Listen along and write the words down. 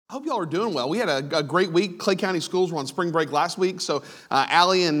I hope y'all are doing well. We had a great week. Clay County Schools were on spring break last week, so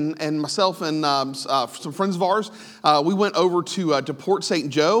Allie and myself and some friends of ours, we went over to Port St.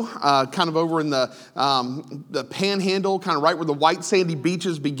 Joe, kind of over in the Panhandle, kind of right where the white sandy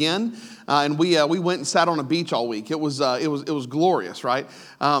beaches begin. And we went and sat on a beach all week. It was glorious, right?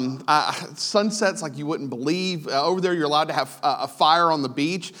 Sunsets like you wouldn't believe. Over there, you're allowed to have a fire on the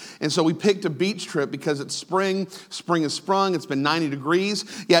beach, and so we picked a beach trip because it's spring. Spring has sprung. It's been 90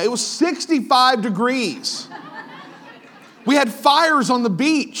 degrees. Yeah, it was 65 degrees. We had fires on the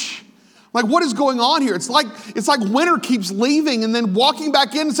beach. Like, what is going on here? It's like winter keeps leaving and then walking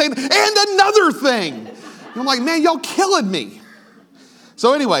back in and saying, and another thing. And I'm like, man, y'all killing me.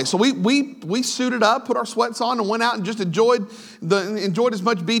 So anyway, so we suited up, put our sweats on, and went out and just enjoyed as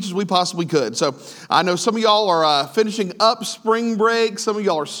much beach as we possibly could. So I know some of y'all are finishing up spring break. Some of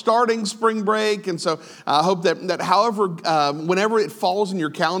y'all are starting spring break. And so I hope that however, whenever it falls in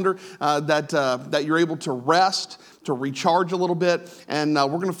your calendar, that you're able to rest, to recharge a little bit. And we're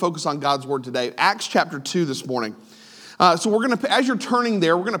going to focus on God's Word today. Acts chapter 2 this morning. So we're going to, as you're turning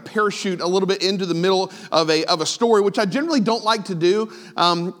there, we're going to parachute a little bit into the middle of a story, which I generally don't like to do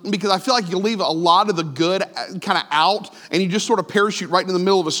because I feel like you leave a lot of the good kind of out and you just sort of parachute right into the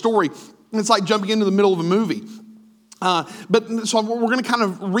middle of a story. And it's like jumping into the middle of a movie. So we're going to kind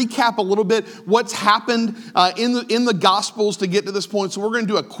of recap a little bit what's happened in the Gospels to get to this point. So we're going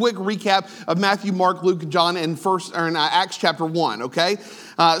to do a quick recap of Matthew, Mark, Luke, and John in Acts chapter 1. Okay,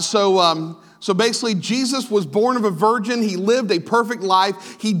 So basically, Jesus was born of a virgin. He lived a perfect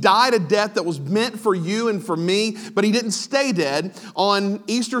life. He died a death that was meant for you and for me, but he didn't stay dead. On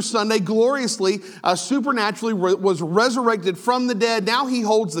Easter Sunday, gloriously, supernaturally was resurrected from the dead. Now he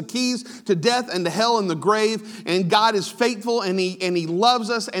holds the keys to death and to hell and the grave, and God is faithful and he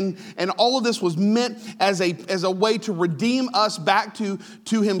loves us, and all of this was meant as a way to redeem us back to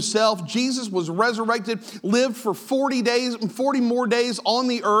himself. Jesus was resurrected, lived for 40 more days on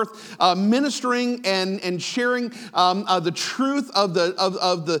the earth, ministering and sharing the truth of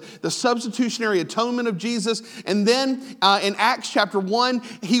the substitutionary atonement of Jesus. And then in Acts chapter 1,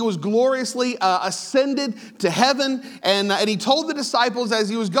 he was gloriously ascended to heaven. And he told the disciples as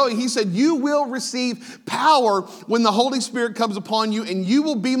he was going, he said, you will receive power when the Holy Spirit comes upon you, and you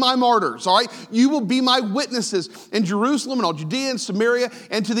will be my martyrs, all right? You will be my witnesses in Jerusalem and all Judea and Samaria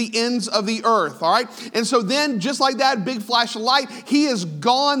and to the ends of the earth, all right? And so then, just like that, big flash of light, he is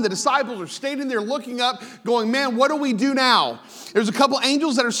gone. The disciples are standing there looking up, going, man, what do we do now? There's a couple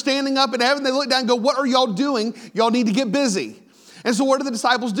angels that are standing up in heaven. They look down and go, what are y'all doing? Y'all need to get busy. And so what do the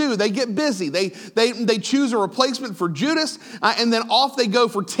disciples do? They get busy. They choose a replacement for Judas, and then off they go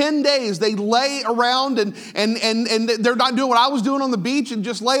for 10 days. They lay around, and they're not doing what I was doing on the beach and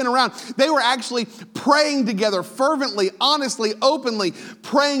just laying around. They were actually praying together fervently, honestly, openly,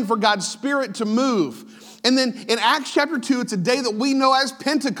 praying for God's Spirit to move. And then in Acts chapter 2, it's a day that we know as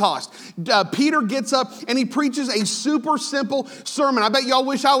Pentecost. Peter gets up and he preaches a super simple sermon. I bet y'all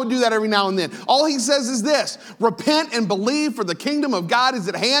wish I would do that every now and then. All he says is this: repent and believe, for the kingdom of God is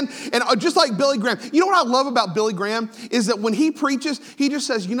at hand. And just like Billy Graham, you know what I love about Billy Graham is that when he preaches, he just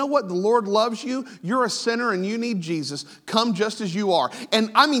says, you know what? The Lord loves you. You're a sinner and you need Jesus. Come just as you are.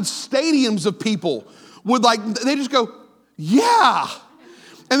 And I mean, stadiums of people would they just go, yeah.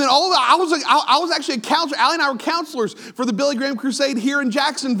 And then all of that, I was actually a counselor. Allie and I were counselors for the Billy Graham Crusade here in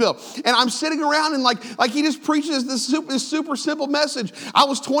Jacksonville. And I'm sitting around and like he just preaches this super simple message. I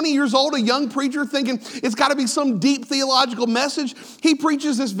was 20 years old, a young preacher, thinking it's got to be some deep theological message. He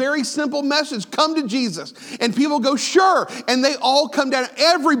preaches this very simple message: come to Jesus. And people go, sure. And they all come down.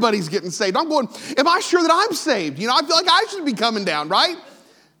 Everybody's getting saved. I'm going, am I sure that I'm saved? You know, I feel like I should be coming down, right?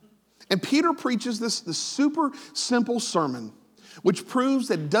 And Peter preaches this super simple sermon, which proves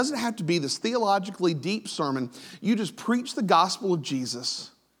that it doesn't have to be this theologically deep sermon. You just preach the gospel of Jesus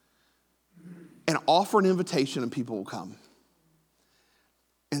and offer an invitation and people will come.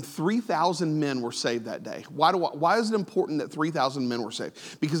 And 3,000 men were saved that day. Why is it important that 3,000 men were saved?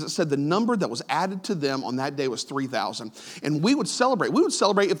 Because it said the number that was added to them on that day was 3,000. And we would celebrate. We would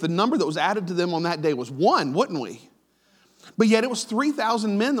celebrate if the number that was added to them on that day was 1, wouldn't we? But yet it was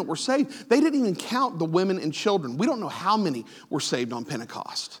 3,000 men that were saved. They didn't even count the women and children. We don't know how many were saved on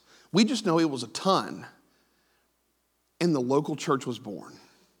Pentecost. We just know it was a ton. And the local church was born.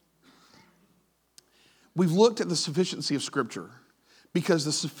 We've looked at the sufficiency of Scripture because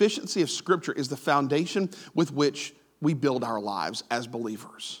the sufficiency of Scripture is the foundation with which we build our lives as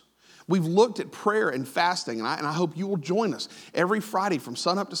believers. We've looked at prayer and fasting, and I hope you will join us every Friday from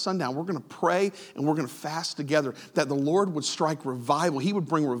sunup to sundown. We're going to pray and we're going to fast together that the Lord would strike revival. He would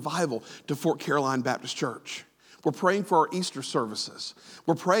bring revival to Fort Caroline Baptist Church. We're praying for our Easter services.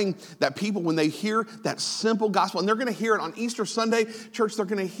 We're praying that people, when they hear that simple gospel, and they're going to hear it on Easter Sunday, church, they're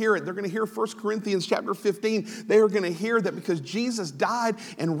going to hear it. They're going to hear 1 Corinthians chapter 15. They are going to hear that because Jesus died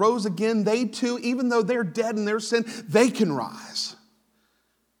and rose again, they too, even though they're dead in their sin, they can rise.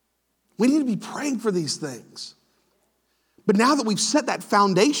 We need to be praying for these things. But now that we've set that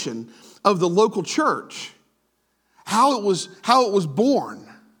foundation of the local church, how it was born,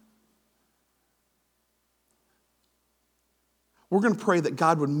 we're going to pray that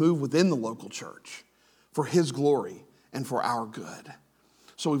God would move within the local church for His glory and for our good.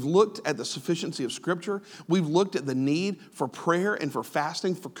 So we've looked at the sufficiency of Scripture. We've looked at the need for prayer and for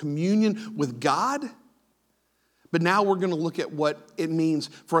fasting, for communion with God. But now we're going to look at what it means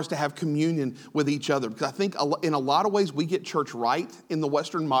for us to have communion with each other. Because I think in a lot of ways we get church right in the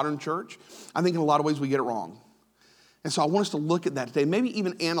Western modern church. I think in a lot of ways we get it wrong. And so I want us to look at that today, maybe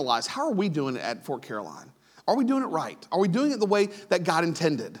even analyze, how are we doing it at Fort Caroline? Are we doing it right? Are we doing it the way that God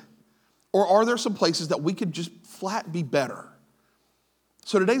intended? Or are there some places that we could just flat be better?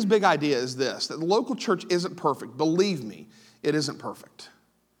 So today's big idea is this, that the local church isn't perfect. Believe me, it isn't perfect.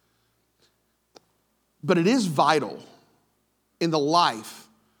 But it is vital in the life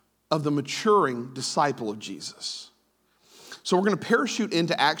of the maturing disciple of Jesus. So we're going to parachute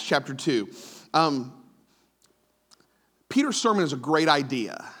into Acts chapter 2. Peter's sermon is a great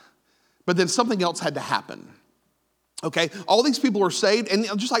idea, but then something else had to happen. Okay, all these people are saved, and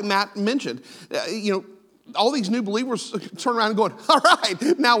just like Matt mentioned, all these new believers turn around and going, all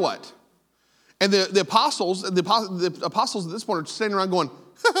right, now what? And the apostles at this point are standing around going,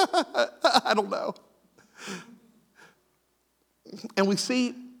 I don't know. And we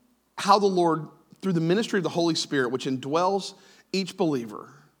see how the Lord, through the ministry of the Holy Spirit, which indwells each believer,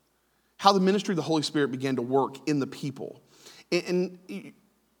 how the ministry of the Holy Spirit began to work in the people. And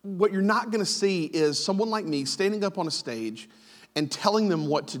what you're not going to see is someone like me standing up on a stage and telling them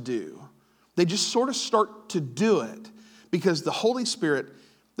what to do. They just sort of start to do it because the Holy Spirit,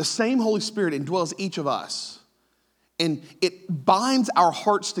 the same Holy Spirit indwells each of us. And it binds our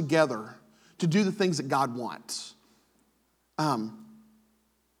hearts together to do the things that God wants.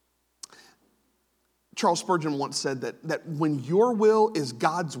 Charles Spurgeon once said that when your will is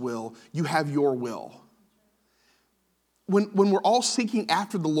God's will, you have your will. When we're all seeking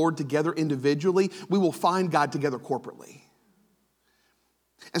after the Lord together individually, we will find God together corporately.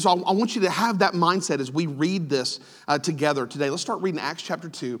 And so I want you to have that mindset as we read this together today. Let's start reading Acts chapter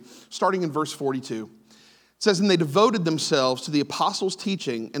 2, starting in verse 42. It says, and they devoted themselves to the apostles'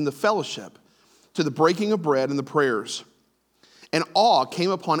 teaching and the fellowship, to the breaking of bread and the prayers. And awe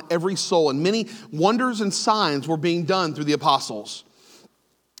came upon every soul, and many wonders and signs were being done through the apostles.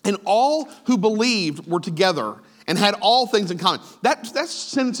 And all who believed were together and had all things in common. That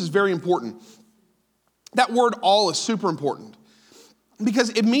sentence is very important. That word all is super important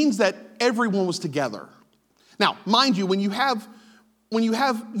because it means that everyone was together. Now, mind you, when you have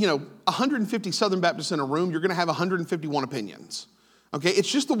 150 Southern Baptists in a room, you're going to have 151 opinions. Okay, it's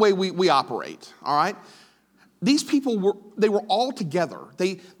just the way we operate, all right? These people were all together.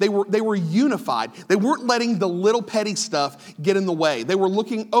 They were unified. They weren't letting the little petty stuff get in the way. They were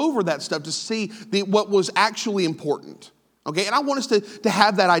looking over that stuff to see what was actually important. Okay, and I want us to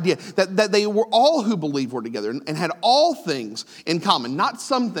have that idea that they were all who believed were together and had all things in common. Not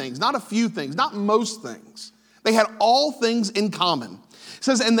some things, not a few things, not most things. They had all things in common. It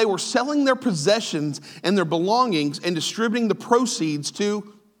says, and they were selling their possessions and their belongings and distributing the proceeds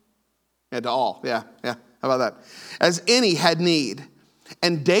to all. Yeah. How about that? As any had need.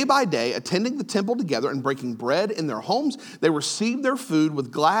 And day by day, attending the temple together and breaking bread in their homes, they received their food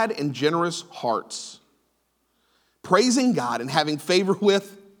with glad and generous hearts, praising God and having favor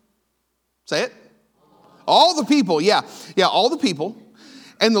with, say it? All the people, all the people.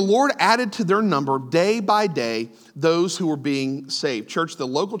 And the Lord added to their number day by day those who were being saved. Church, the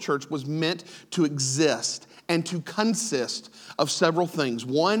local church was meant to exist and to consist of several things.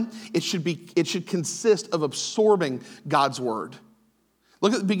 One, it should consist of absorbing God's word.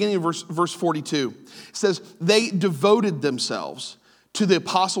 Look at the beginning of verse 42. It says, they devoted themselves to the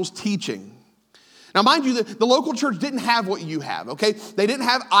apostles' teaching. Now, mind you, the local church didn't have what you have, okay? They didn't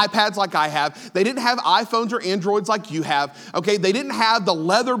have iPads like I have. They didn't have iPhones or Androids like you have, okay? They didn't have the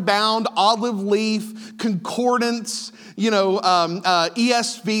leather-bound olive leaf concordance,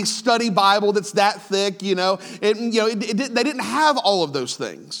 ESV study Bible that's that thick, they didn't have all of those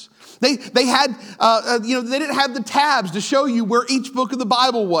things. They had, they didn't have the tabs to show you where each book of the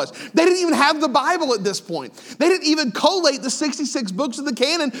Bible was. They didn't even have the Bible at this point. They didn't even collate the 66 books of the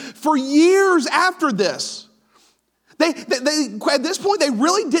canon for years after this. They, at this point, they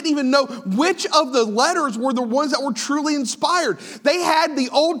really didn't even know which of the letters were the ones that were truly inspired. They had the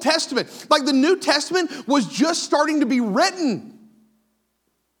Old Testament. Like the New Testament was just starting to be written.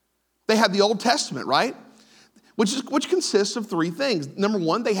 They had the Old Testament, right? Which consists of three things. Number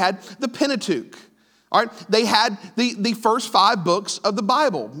one, they had the Pentateuch. All right, they had the first 5 books of the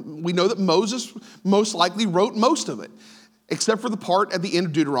Bible. We know that Moses most likely wrote most of it, except for the part at the end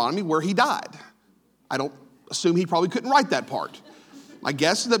of Deuteronomy where he died. I don't assume he probably couldn't write that part. My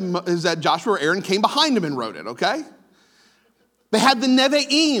guess is that Joshua or Aaron came behind him and wrote it, okay? They had the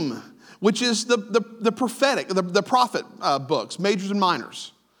Nevi'im, which is the prophetic, the prophet books, majors and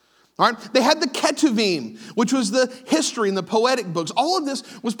minors. All right? They had the Ketuvim, which was the history and the poetic books. All of this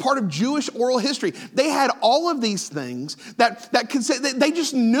was part of Jewish oral history. They had all of these things that they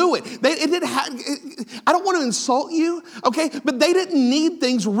just knew it. I don't want to insult you, okay? But they didn't need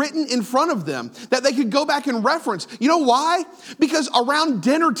things written in front of them that they could go back and reference. You know why? Because around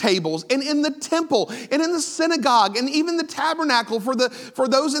dinner tables and in the temple and in the synagogue and even the tabernacle for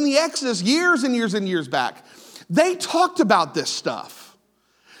those in the Exodus years and years and years back, they talked about this stuff.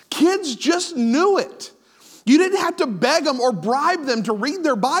 Kids just knew it. You didn't have to beg them or bribe them to read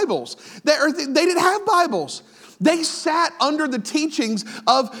their Bibles. They didn't have Bibles. They sat under the teachings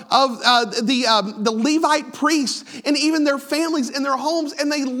of the Levite priests and even their families in their homes, and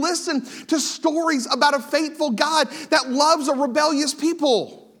they listened to stories about a faithful God that loves a rebellious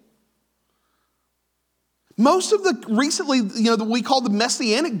people. Most of the recently, that we call the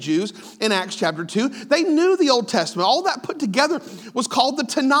Messianic Jews in Acts chapter 2, they knew the Old Testament. All that put together was called the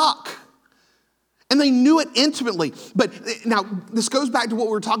Tanakh. And they knew it intimately. But now, this goes back to what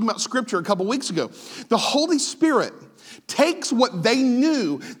we were talking about Scripture a couple weeks ago. The Holy Spirit takes what they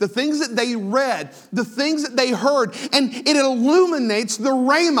knew, the things that they read, the things that they heard, and it illuminates the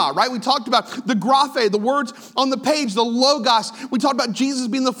rhema, right? We talked about the graphe, the words on the page, the logos. We talked about Jesus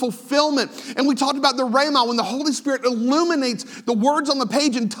being the fulfillment, and we talked about the rhema, when the Holy Spirit illuminates the words on the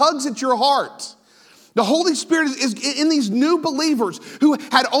page and tugs at your heart. The Holy Spirit is in these new believers who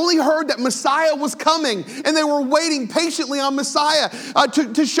had only heard that Messiah was coming, and they were waiting patiently on Messiah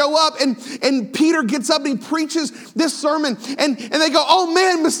to show up. And Peter gets up and he preaches this sermon, and they go, oh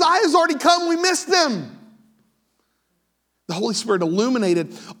man, Messiah's already come, we missed him. The Holy Spirit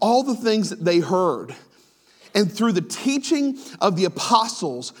illuminated all the things that they heard. And through the teaching of the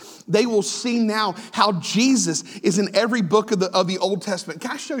apostles, they will see now how Jesus is in every book of the Old Testament.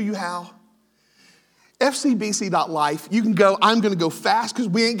 Can I show you how? FCBC.life, you can go, I'm going to go fast because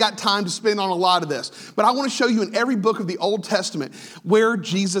we ain't got time to spend on a lot of this. But I want to show you in every book of the Old Testament where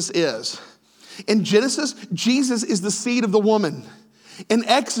Jesus is. In Genesis, Jesus is the seed of the woman. In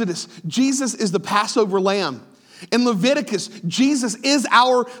Exodus, Jesus is the Passover lamb. In Leviticus, Jesus is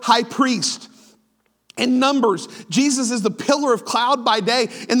our high priest. In Numbers, Jesus is the pillar of cloud by day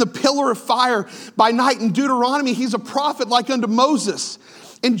and the pillar of fire by night. In Deuteronomy, he's a prophet like unto Moses.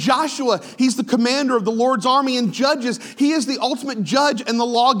 In Joshua, he's the commander of the Lord's army. In Judges, he is the ultimate judge and the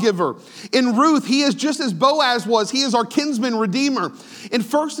lawgiver. In Ruth, he is just as Boaz was. He is our kinsman redeemer. In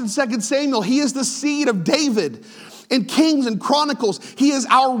 1 and 2 Samuel, he is the seed of David. In Kings and Chronicles, he is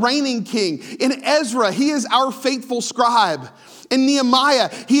our reigning king. In Ezra, he is our faithful scribe. In Nehemiah,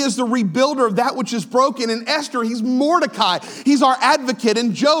 he is the rebuilder of that which is broken. In Esther, he's Mordecai. He's our advocate.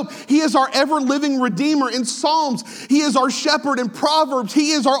 In Job, he is our ever-living redeemer. In Psalms, he is our shepherd. In Proverbs,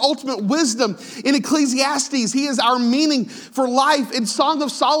 he is our ultimate wisdom. In Ecclesiastes, he is our meaning for life. In Song of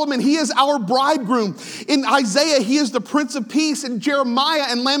Solomon, he is our bridegroom. In Isaiah, he is the Prince of Peace. In Jeremiah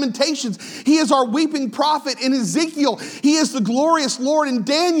and Lamentations, he is our weeping prophet. In Ezekiel, he is the glorious Lord. In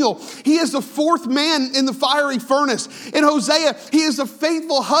Daniel, he is the fourth man in the fiery furnace. In Hosea, he is a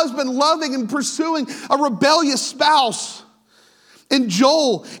faithful husband, loving and pursuing a rebellious spouse. In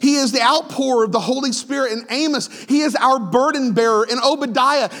Joel, he is the outpourer of the Holy Spirit. In Amos, he is our burden bearer. In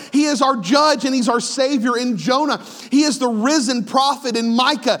Obadiah, he is our judge and he's our savior. In Jonah, he is the risen prophet. In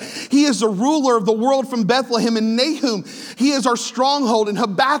Micah, he is the ruler of the world from Bethlehem. In Nahum, he is our stronghold. In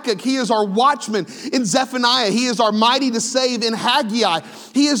Habakkuk, he is our watchman. In Zephaniah, he is our mighty to save. In Haggai,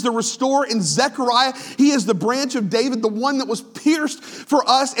 he is the restorer. In Zechariah, he is the branch of David, the one that was pierced for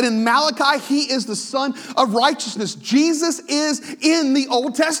us. And in Malachi, he is the son of righteousness. Jesus is in the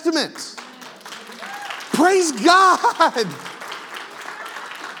Old Testament. Praise God.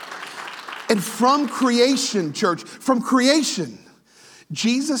 And from creation, church, from creation,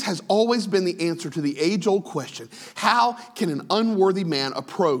 Jesus has always been the answer to the age-old question, how can an unworthy man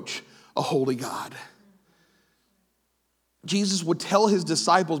approach a holy God? Jesus would tell his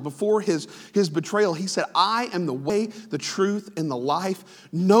disciples before his betrayal, he said, I am the way, the truth, and the life.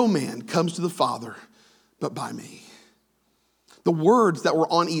 No man comes to the Father but by me. The words that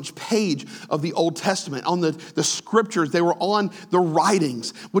were on each page of the Old Testament, on the scriptures, they were on the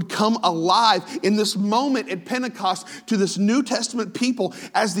writings, would come alive in this moment at Pentecost to this New Testament people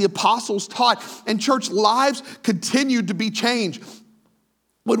as the apostles taught. And church, lives continued to be changed.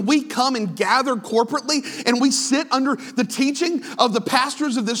 When we come and gather corporately and we sit under the teaching of the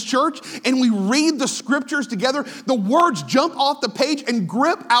pastors of this church and we read the scriptures together, the words jump off the page and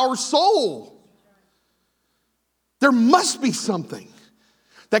grip our soul. There must be something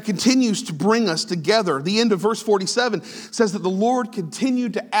that continues to bring us together. The end of verse 47 says that the Lord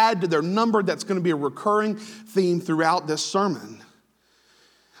continued to add to their number. That's going to be a recurring theme throughout this sermon.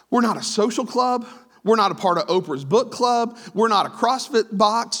 We're not a social club. We're not a part of Oprah's book club. We're not a CrossFit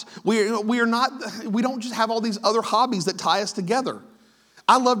box. We don't just have all these other hobbies that tie us together.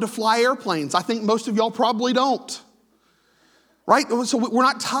 I love to fly airplanes. I think most of y'all probably don't. Right? So we're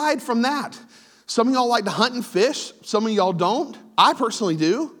not tied from that. Some of y'all like to hunt and fish. Some of y'all don't. I personally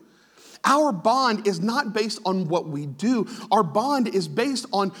do. Our bond is not based on what we do. Our bond is based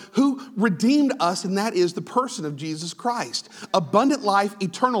on who redeemed us, and that is the person of Jesus Christ. Abundant life,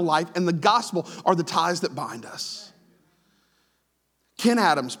 eternal life, and the gospel are the ties that bind us. Ken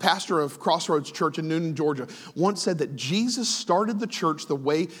Adams, pastor of Crossroads Church in Newnan, Georgia, once said that Jesus started the church the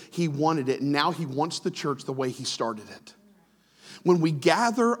way he wanted it, and now he wants the church the way he started it. When we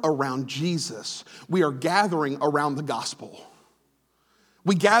gather around Jesus, we are gathering around the gospel.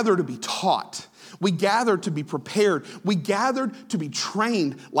 We gather to be taught. We gather to be prepared. We gathered to be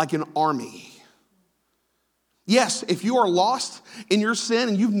trained like an army. Yes, if you are lost in your sin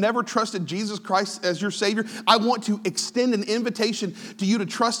and you've never trusted Jesus Christ as your Savior, I want to extend an invitation to you to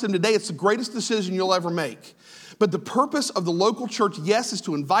trust Him today. It's the greatest decision you'll ever make. But the purpose of the local church, yes, is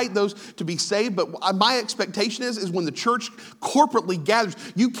to invite those to be saved. But my expectation is when the church corporately gathers,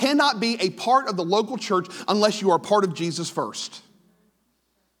 you cannot be a part of the local church unless you are part of Jesus first.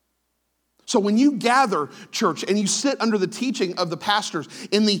 So when you gather, church, and you sit under the teaching of the pastors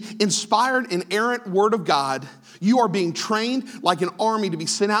in the inspired, inerrant Word of God, you are being trained like an army to be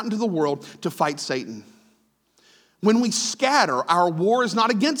sent out into the world to fight Satan. When we scatter, our war is not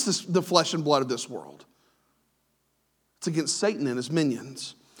against the flesh and blood of this world. It's against Satan and his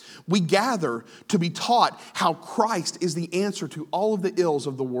minions. We gather to be taught how Christ is the answer to all of the ills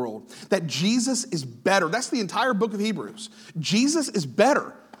of the world. That Jesus is better. That's the entire book of Hebrews. Jesus is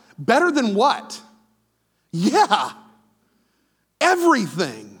better. Better than what? Yeah,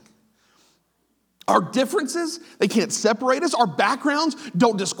 everything. Our differences, they can't separate us. Our backgrounds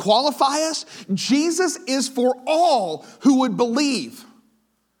don't disqualify us. Jesus is for all who would believe.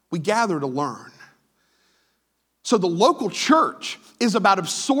 We gather to learn. So the local church is about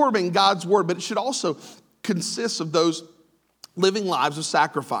absorbing God's word, but it should also consist of those living lives of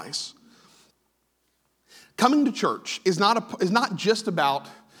sacrifice. Coming to church is not just about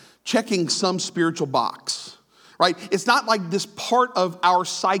checking some spiritual box, right? It's not like this part of our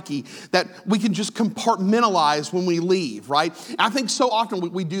psyche that we can just compartmentalize when we leave, right? I think so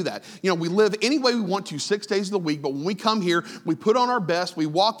often we do that. You know, we live any way we want to 6 days of the week, but when we come here, we put on our best, we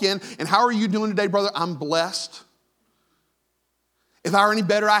walk in, and how are you doing today, brother? I'm blessed. If I were any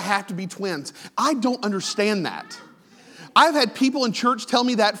better, I have to be twins. I don't understand that. I've had people in church tell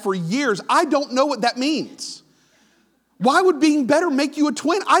me that for years. I don't know what that means. Why would being better make you a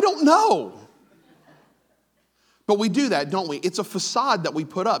twin? I don't know. But we do that, don't we? It's a facade that we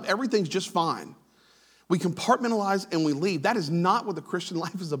put up. Everything's just fine. We compartmentalize and we leave. That is not what the Christian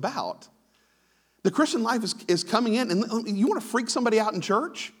life is about. The Christian life is coming in, and you want to freak somebody out in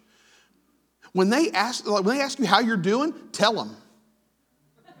church? When they ask you how you're doing, tell them.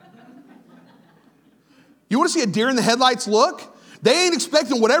 You want to see a deer in the headlights look? They ain't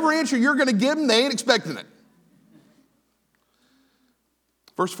expecting whatever answer you're going to give them, they ain't expecting it.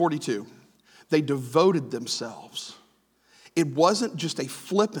 Verse 42, they devoted themselves. It wasn't just a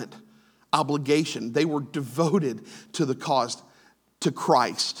flippant obligation. They were devoted to the cause, to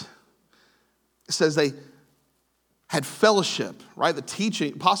Christ. It says they had fellowship, right? The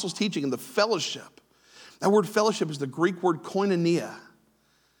teaching, apostles' teaching and the fellowship. That word fellowship is the Greek word koinonia.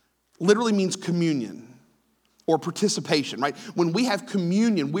 Literally means communion or participation, right? When we have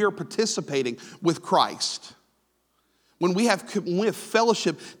communion, we are participating with Christ. When we have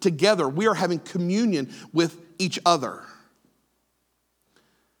fellowship together, we are having communion with each other.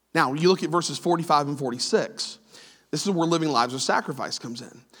 Now, you look at verses 45 and 46. This is where living lives of sacrifice comes in.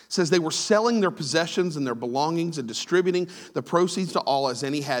 It says they were selling their possessions and their belongings and distributing the proceeds to all as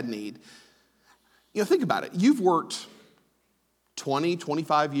any had need. You know, think about it. You've worked 20,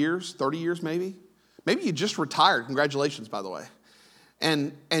 25 years, 30 years maybe. Maybe you just retired. Congratulations, by the way.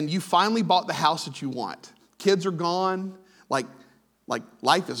 And you finally bought the house that you want. Kids are gone. Like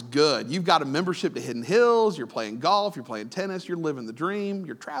life is good. You've got a membership to Hidden Hills. You're playing golf. You're playing tennis. You're living the dream.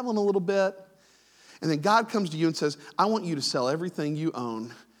 You're traveling a little bit. And then God comes to you and says, I want you to sell everything you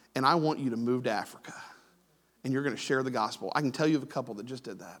own, and I want you to move to Africa. And you're going to share the gospel. I can tell you of a couple that just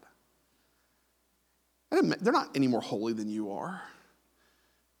did that. They're not any more holy than you are.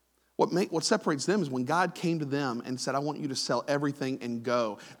 What separates them is when God came to them and said, I want you to sell everything and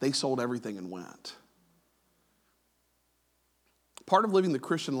go. They sold everything and went. Part of living the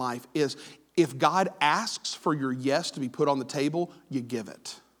Christian life is if God asks for your yes to be put on the table, you give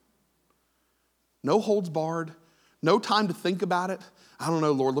it. No holds barred, no time to think about it. I don't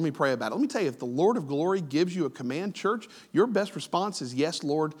know, Lord, let me pray about it. Let me tell you, if the Lord of glory gives you a command, church, your best response is, yes,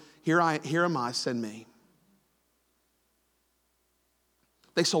 Lord, here am I, send me.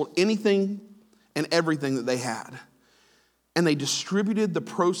 They sold anything and everything that they had, and they distributed the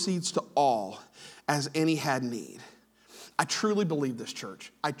proceeds to all as any had need. I truly believe this,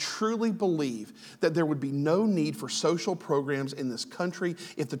 church. I truly believe that there would be no need for social programs in this country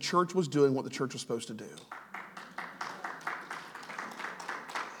if the church was doing what the church was supposed to do.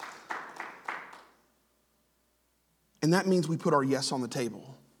 And that means we put our yes on the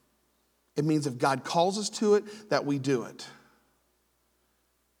table. It means if God calls us to it, that we do it.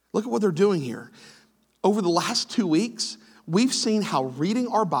 Look at what they're doing here. Over the last 2 weeks, we've seen how reading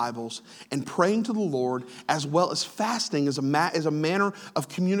our Bibles and praying to the Lord, as well as fasting, is a manner of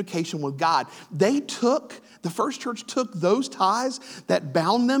communication with God. The first church took those ties that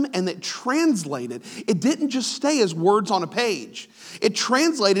bound them and that translated. It didn't just stay as words on a page. It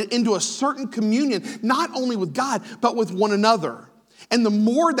translated into a certain communion, not only with God, but with one another. And the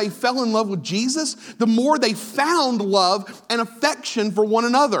more they fell in love with Jesus, the more they found love and affection for one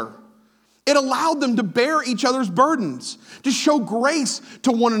another. It allowed them to bear each other's burdens, to show grace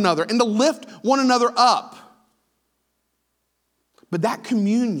to one another, and to lift one another up. But that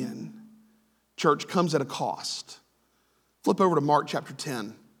communion, church, comes at a cost. Flip over to Mark chapter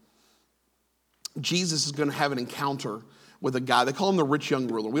 10. Jesus is going to have an encounter with a guy. They call him the rich young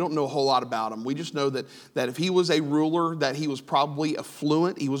ruler. We don't know a whole lot about him. We just know that if he was a ruler, that he was probably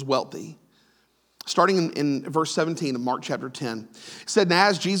affluent, he was wealthy. Starting in verse 17 of Mark chapter 10, it said, and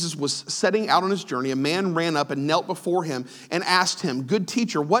as Jesus was setting out on his journey, a man ran up and knelt before him and asked him, good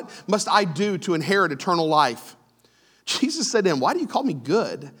teacher, what must I do to inherit eternal life? Jesus said to him, why do you call me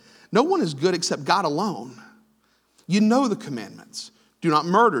good? No one is good except God alone. You know the commandments. Do not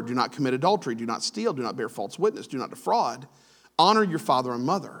murder, do not commit adultery, do not steal, do not bear false witness, do not defraud. Honor your father and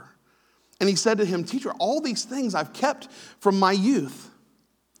mother. And he said to him, teacher, all these things I've kept from my youth.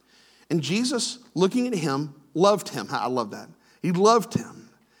 And Jesus, looking at him, loved him. I love that. He loved him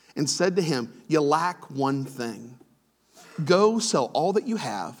and said to him, you lack one thing. Go sell all that you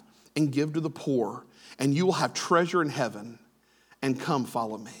have and give to the poor, and you will have treasure in heaven, and come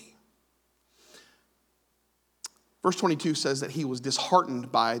follow me. Verse 22 says that he was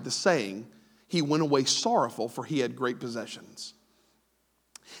disheartened by the saying. He went away sorrowful, for he had great possessions.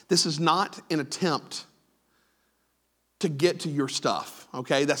 This is not an attempt to get to your stuff,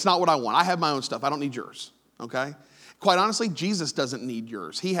 okay? That's not what I want. I have my own stuff. I don't need yours, okay? Quite honestly, Jesus doesn't need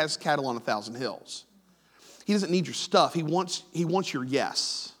yours. He has cattle on 1,000 hills. He doesn't need your stuff. He wants your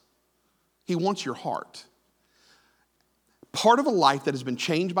yes. He wants your heart. Part of a life that has been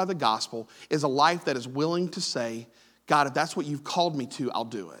changed by the gospel is a life that is willing to say, God, if that's what you've called me to, I'll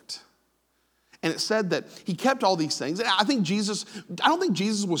do it. And it said that he kept all these things. And I don't think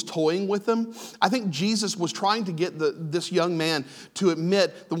Jesus was toying with them. I think Jesus was trying to get this young man to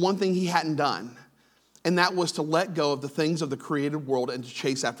admit the one thing he hadn't done. And that was to let go of the things of the created world and to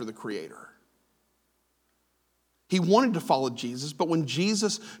chase after the Creator. He wanted to follow Jesus, but when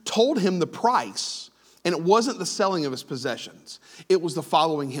Jesus told him the price, and it wasn't the selling of his possessions, it was the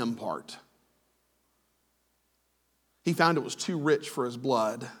following him part. He found it was too rich for his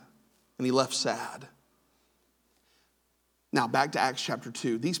blood, and he left sad. Now, back to Acts chapter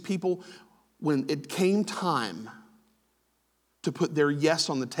 2. These people, when it came time to put their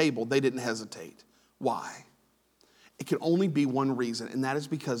yes on the table, they didn't hesitate. Why? It can only be one reason, and that is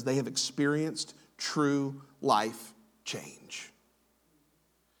because they have experienced true life change.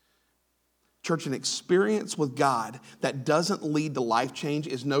 Church, an experience with God that doesn't lead to life change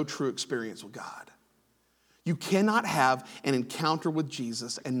is no true experience with God. You cannot have an encounter with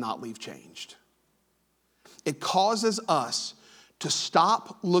Jesus and not leave changed. It causes us to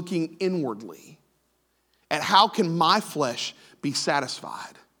stop looking inwardly at how can my flesh be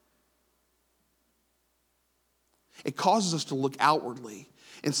satisfied. It causes us to look outwardly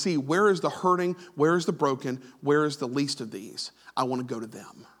and see where is the hurting, where is the broken, where is the least of these. I want to go to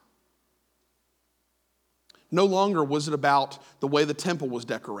them. No longer was it about the way the temple was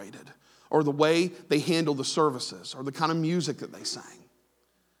decorated or the way they handled the services or the kind of music that they sang.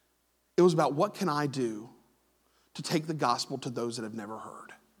 It was about, what can I do to take the gospel to those that have never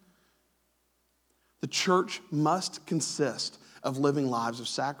heard? The church must consist of living lives of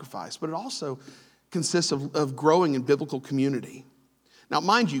sacrifice, but it also consists of growing in biblical community. Now,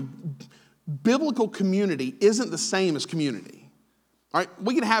 mind you, biblical community isn't the same as community. All right,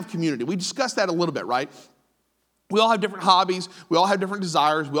 we can have community. We discussed that a little bit, right? We all have different hobbies. We all have different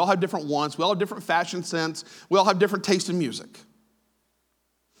desires. We all have different wants. We all have different fashion sense. We all have different taste in music.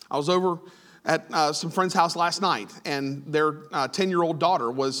 I was over at some friend's house last night, and their 10-year-old daughter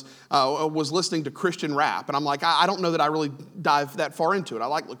was listening to Christian rap. And I'm like, I don't know that I really dive that far into it. I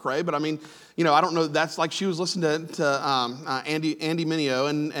like Lecrae, but I mean, I don't know that that's like, she was listening to Andy Mineo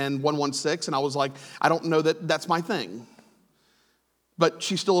and 116, and I was like, I don't know that that's my thing. But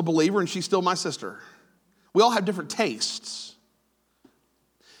she's still a believer, and she's still my sister. We all have different tastes.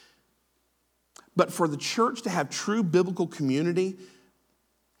 But for the church to have true biblical community,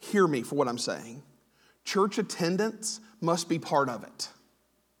 hear me for what I'm saying. Church attendance must be part of it.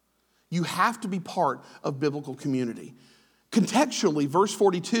 You have to be part of biblical community. Contextually, verse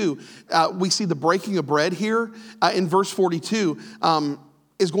 42, we see the breaking of bread here. In verse 42,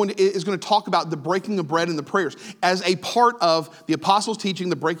 is going to talk about the breaking of bread and the prayers as a part of the apostles' teaching,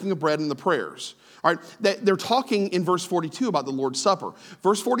 the breaking of bread and the prayers. All right, they're talking in verse 42 about the Lord's Supper.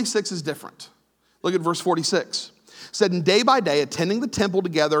 Verse 46 is different. Look at verse 46. It said, and day by day, attending the temple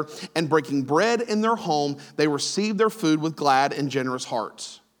together and breaking bread in their home, they received their food with glad and generous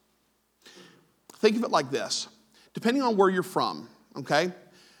hearts. Think of it like this. Depending on where you're from, okay?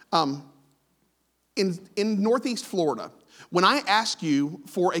 In Northeast Florida, when I ask you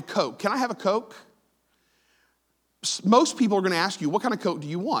for a Coke, can I have a Coke? Most people are going to ask you, what kind of Coke do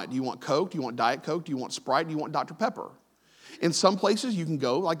you want? Do you want Coke? Do you want Diet Coke? Do you want Sprite? Do you want Dr. Pepper? In some places, you can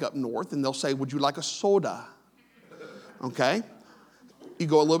go like up north, and they'll say, would you like a soda? Okay? You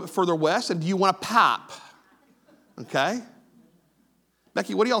go a little bit further west, and do you want a pop? Okay?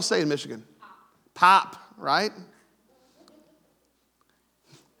 Becky, what do y'all say in Michigan? Pop, right?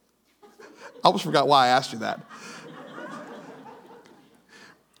 I almost forgot why I asked you that.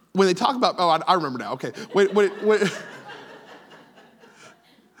 When they talk about, I remember now, okay.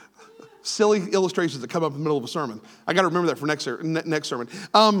 Silly illustrations that come up in the middle of a sermon. I got to remember that for next sermon.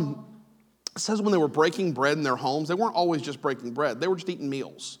 It says when they were breaking bread in their homes, they weren't always just breaking bread. They were just eating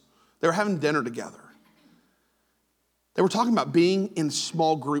meals. They were having dinner together. They were talking about being in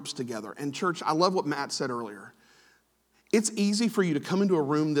small groups together. And church, I love what Matt said earlier. It's easy for you to come into a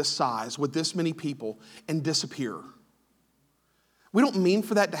room this size with this many people and disappear. We don't mean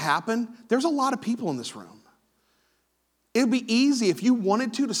for that to happen. There's a lot of people in this room. It would be easy if you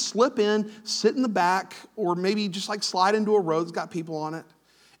wanted to slip in, sit in the back, or maybe just like slide into a row that's got people on it.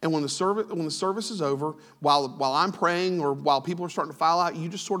 And when the service is over, while I'm praying or while people are starting to file out, you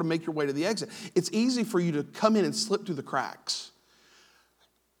just sort of make your way to the exit. It's easy for you to come in and slip through the cracks.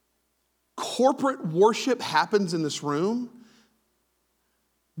 Corporate worship happens in this room,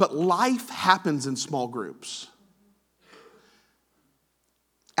 but life happens in small groups.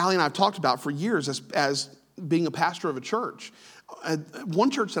 Allie and I have talked about for years as being a pastor of a church.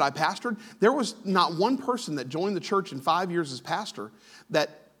 One church that I pastored, there was not one person that joined the church in 5 years as pastor that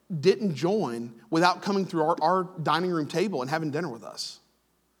didn't join without coming through our dining room table and having dinner with us.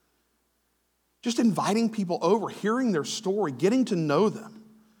 Just inviting people over, hearing their story, getting to know them.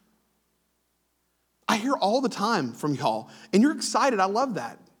 I hear all the time from y'all, and you're excited. I love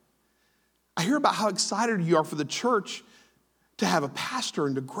that. I hear about how excited you are for the church to have a pastor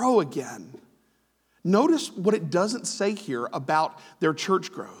and to grow again. Notice what it doesn't say here about their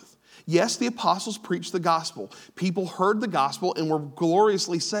church growth. Yes, the apostles preached the gospel. People heard the gospel and were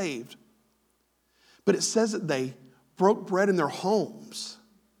gloriously saved. But it says that they broke bread in their homes.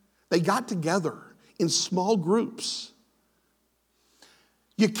 They got together in small groups.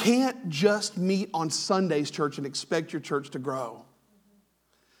 You can't just meet on Sundays, church, and expect your church to grow.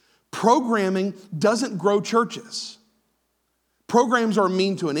 Programming doesn't grow churches. Programs are a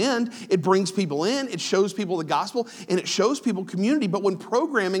mean to an end. It brings people in, it shows people the gospel, and it shows people community. But when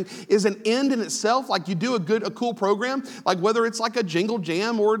programming is an end in itself, like you do a cool program, like whether it's like a Jingle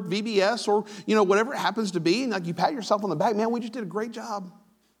Jam or VBS or whatever it happens to be, and like you pat yourself on the back, man, we just did a great job.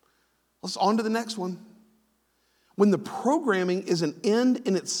 Let's on to the next one. When the programming is an end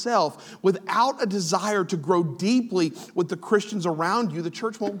in itself, without a desire to grow deeply with the Christians around you, the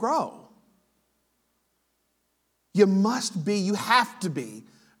church won't grow. You have to be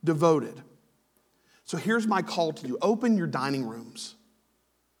devoted. So here's my call to you. Open your dining rooms.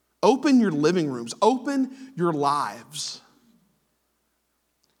 Open your living rooms. Open your lives.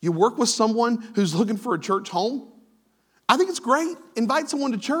 You work with someone who's looking for a church home? I think it's great. Invite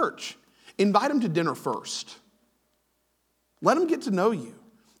someone to church. Invite them to dinner first. Let them get to know you.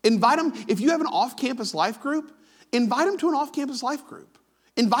 Invite them, if you have an off-campus life group, invite them to an off-campus life group.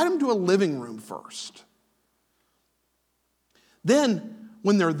 Invite them to a living room first. Then,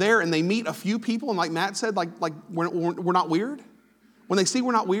 when they're there and they meet a few people, and like Matt said, like we're not weird. When they see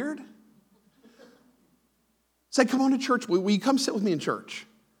we're not weird, say, come on to church. Will you come sit with me in church?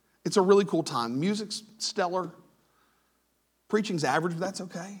 It's a really cool time. Music's stellar. Preaching's average, but that's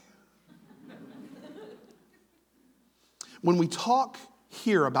okay. When we talk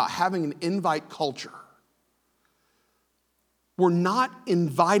here about having an invite culture, we're not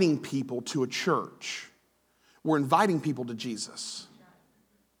inviting people to a church. We're inviting people to Jesus.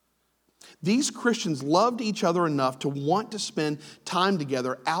 These Christians loved each other enough to want to spend time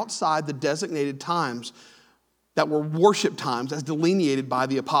together outside the designated times that were worship times as delineated by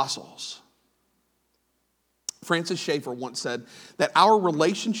the apostles. Francis Schaeffer once said that our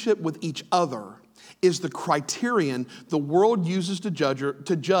relationship with each other is the criterion the world uses to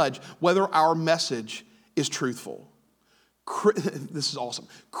judge whether our message is truthful. This is awesome.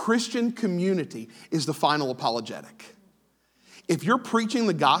 Christian community is the final apologetic. If you're preaching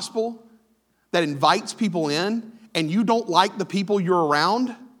the gospel that invites people in and you don't like the people you're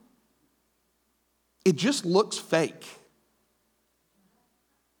around, it just looks fake.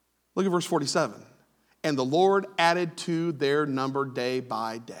 Look at verse 47. And the Lord added to their number day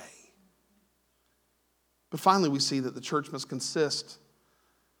by day. But finally, we see that the church must consist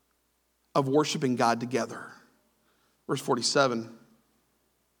of worshiping God together. Verse 47,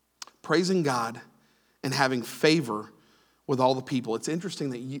 praising God and having favor with all the people. It's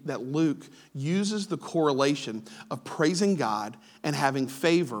interesting that Luke uses the correlation of praising God and having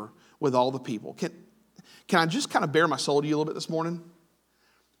favor with all the people. Can I just kind of bare my soul to you a little bit this morning?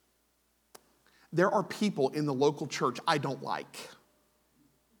 There are people in the local church I don't like.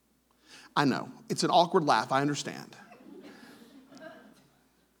 I know, it's an awkward laugh, I understand.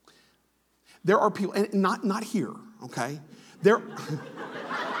 There are people, and not here, okay? There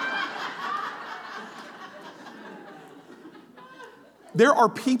are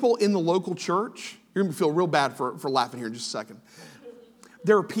people in the local church, you're going to feel real bad for laughing here in just a second.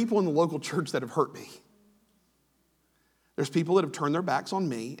 There are people in the local church that have hurt me. There's people that have turned their backs on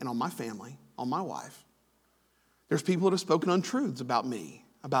me and on my family, on my wife. There's people that have spoken untruths about me,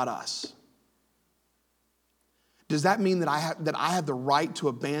 about us. Does that mean that I have the right to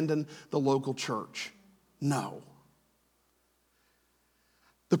abandon the local church? No.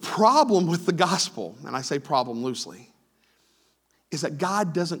 The problem with the gospel, and I say problem loosely, is that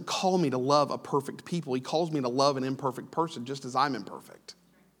God doesn't call me to love a perfect people. He calls me to love an imperfect person just as I'm imperfect.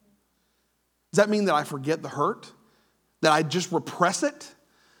 Does that mean that I forget the hurt? That I just repress it?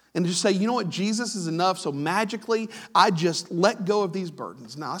 And just say, you know what, Jesus is enough, so magically I just let go of these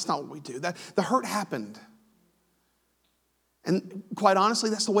burdens. No, that's not what we do. The hurt happened. And quite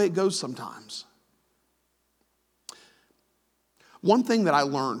honestly, that's the way it goes sometimes. One thing that I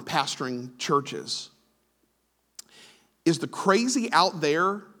learned pastoring churches is the crazy out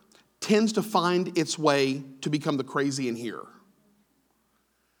there tends to find its way to become the crazy in here.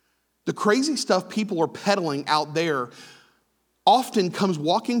 The crazy stuff people are peddling out there often comes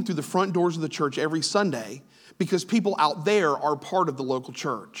walking through the front doors of the church every Sunday because people out there are part of the local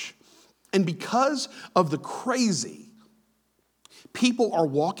church. And because of the crazy, people are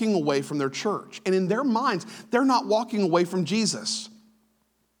walking away from their church. And in their minds, they're not walking away from Jesus.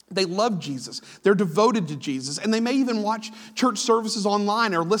 They love Jesus. They're devoted to Jesus. And they may even watch church services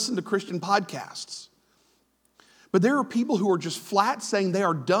online or listen to Christian podcasts. But there are people who are just flat saying they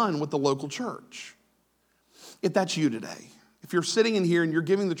are done with the local church. If that's you today, if you're sitting in here and you're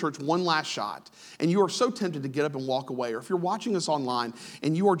giving the church one last shot and you are so tempted to get up and walk away, or if you're watching us online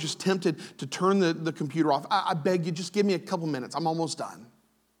and you are just tempted to turn the computer off, I beg you, just give me a couple minutes. I'm almost done.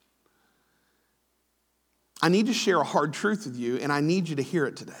 I need to share a hard truth with you, and I need you to hear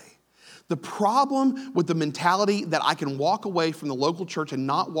it today. The problem with the mentality that I can walk away from the local church and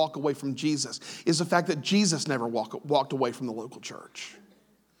not walk away from Jesus is the fact that Jesus never walked away from the local church.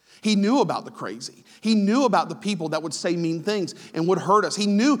 He knew about the crazy. He knew about the people that would say mean things and would hurt us. He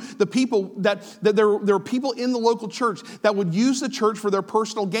knew the people that there were people in the local church that would use the church for their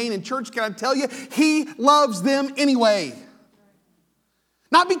personal gain. And church, can I tell you, He loves them anyway.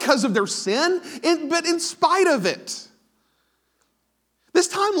 Not because of their sin, but in spite of it. This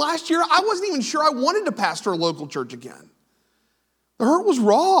time last year, I wasn't even sure I wanted to pastor a local church again. The hurt was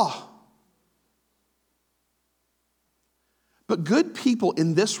raw. But good people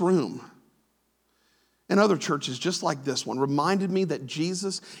in this room and other churches just like this one reminded me that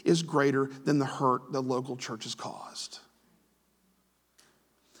Jesus is greater than the hurt the local church has caused.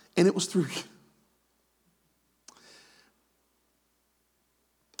 And it was through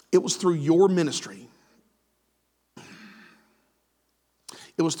your ministry.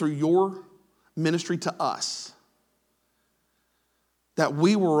 It was through your ministry to us that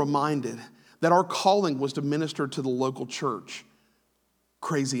we were reminded that our calling was to minister to the local church,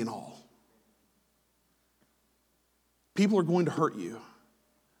 crazy and all. People are going to hurt you.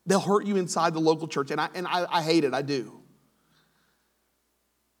 They'll hurt you inside the local church, and I hate it, I do.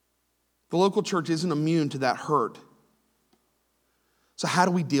 The local church isn't immune to that hurt. So how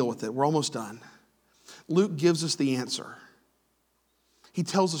do we deal with it? We're almost done. Luke gives us the answer. He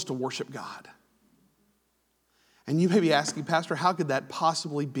tells us to worship God. And you may be asking, Pastor, how could that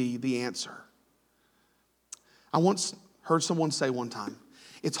possibly be the answer? I once heard someone say one time,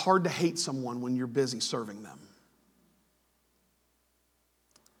 it's hard to hate someone when you're busy serving them.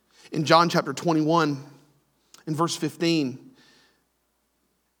 In John chapter 21, in verse 15,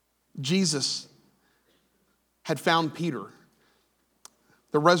 Jesus had found Peter.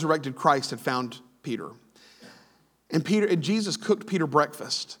 The resurrected Christ had found Peter. And Jesus cooked Peter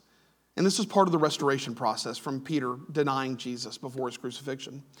breakfast. And this was part of the restoration process from Peter denying Jesus before his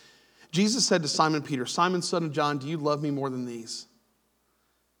crucifixion. Jesus said to Simon Peter, Simon, son of John, do you love me more than these?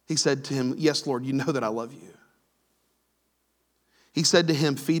 He said to him, yes, Lord, you know that I love you. He said to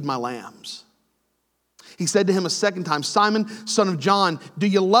him, feed my lambs. He said to him a second time, Simon, son of John, do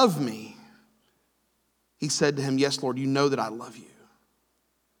you love me? He said to him, yes, Lord, you know that I love you.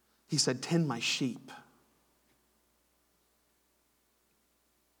 He said, tend my sheep.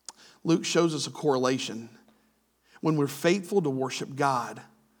 Luke shows us a correlation. When we're faithful to worship God,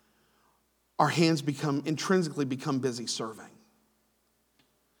 our hands intrinsically become busy serving.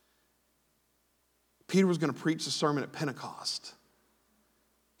 Peter was going to preach the sermon at Pentecost.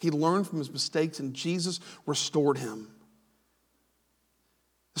 He learned from his mistakes and Jesus restored him.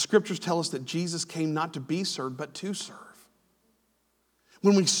 The scriptures tell us that Jesus came not to be served, but to serve.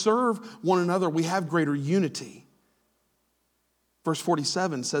 When we serve one another, we have greater unity. Verse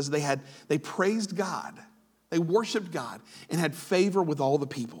 47 says they praised God, they worshiped God, and had favor with all the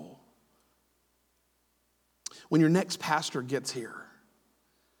people. When your next pastor gets here,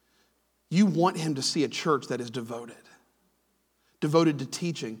 you want him to see a church that is devoted. Devoted to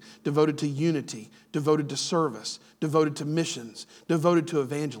teaching, devoted to unity, devoted to service, devoted to missions, devoted to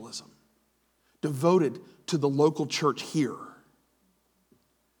evangelism, devoted to the local church here.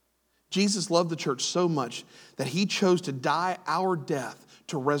 Jesus loved the church so much that he chose to die our death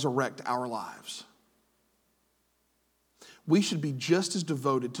to resurrect our lives. We should be just as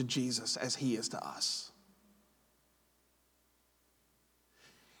devoted to Jesus as he is to us.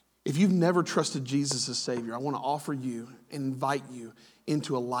 If you've never trusted Jesus as Savior, I want to offer you and invite you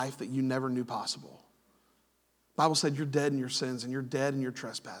into a life that you never knew possible. The Bible said you're dead in your sins and you're dead in your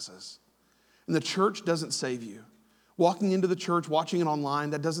trespasses. And the church doesn't save you. Walking into the church, watching it online,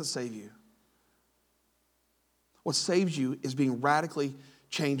 that doesn't save you. What saves you is being radically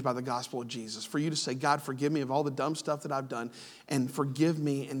changed by the gospel of Jesus. For you to say, God, forgive me of all the dumb stuff that I've done and forgive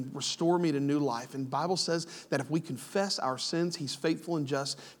me and restore me to new life. And the Bible says that if we confess our sins, he's faithful and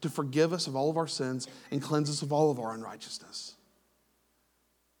just to forgive us of all of our sins and cleanse us of all of our unrighteousness.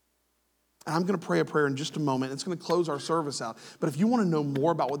 And I'm going to pray a prayer in just a moment. It's going to close our service out. But if you want to know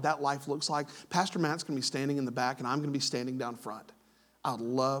more about what that life looks like, Pastor Matt's going to be standing in the back and I'm going to be standing down front. I would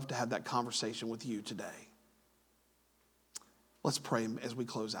love to have that conversation with you today. Let's pray as we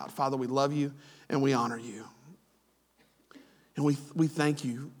close out. Father, we love you and we honor you. And we thank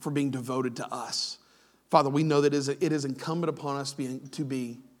you for being devoted to us. Father, we know that it is incumbent upon us to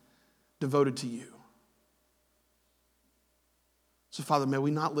be devoted to you. So, Father, may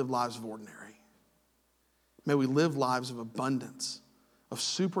we not live lives of ordinary. May we live lives of abundance, of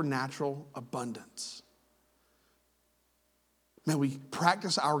supernatural abundance. May we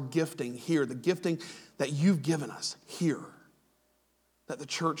practice our gifting here, the gifting that you've given us here, that the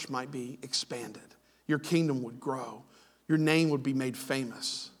church might be expanded, your kingdom would grow, your name would be made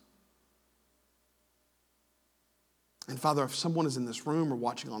famous. And Father, if someone is in this room or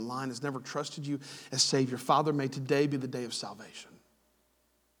watching online has never trusted you as Savior, Father, may today be the day of salvation.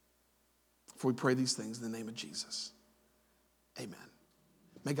 For we pray these things in the name of Jesus. Amen.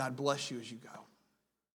 May God bless you as you go.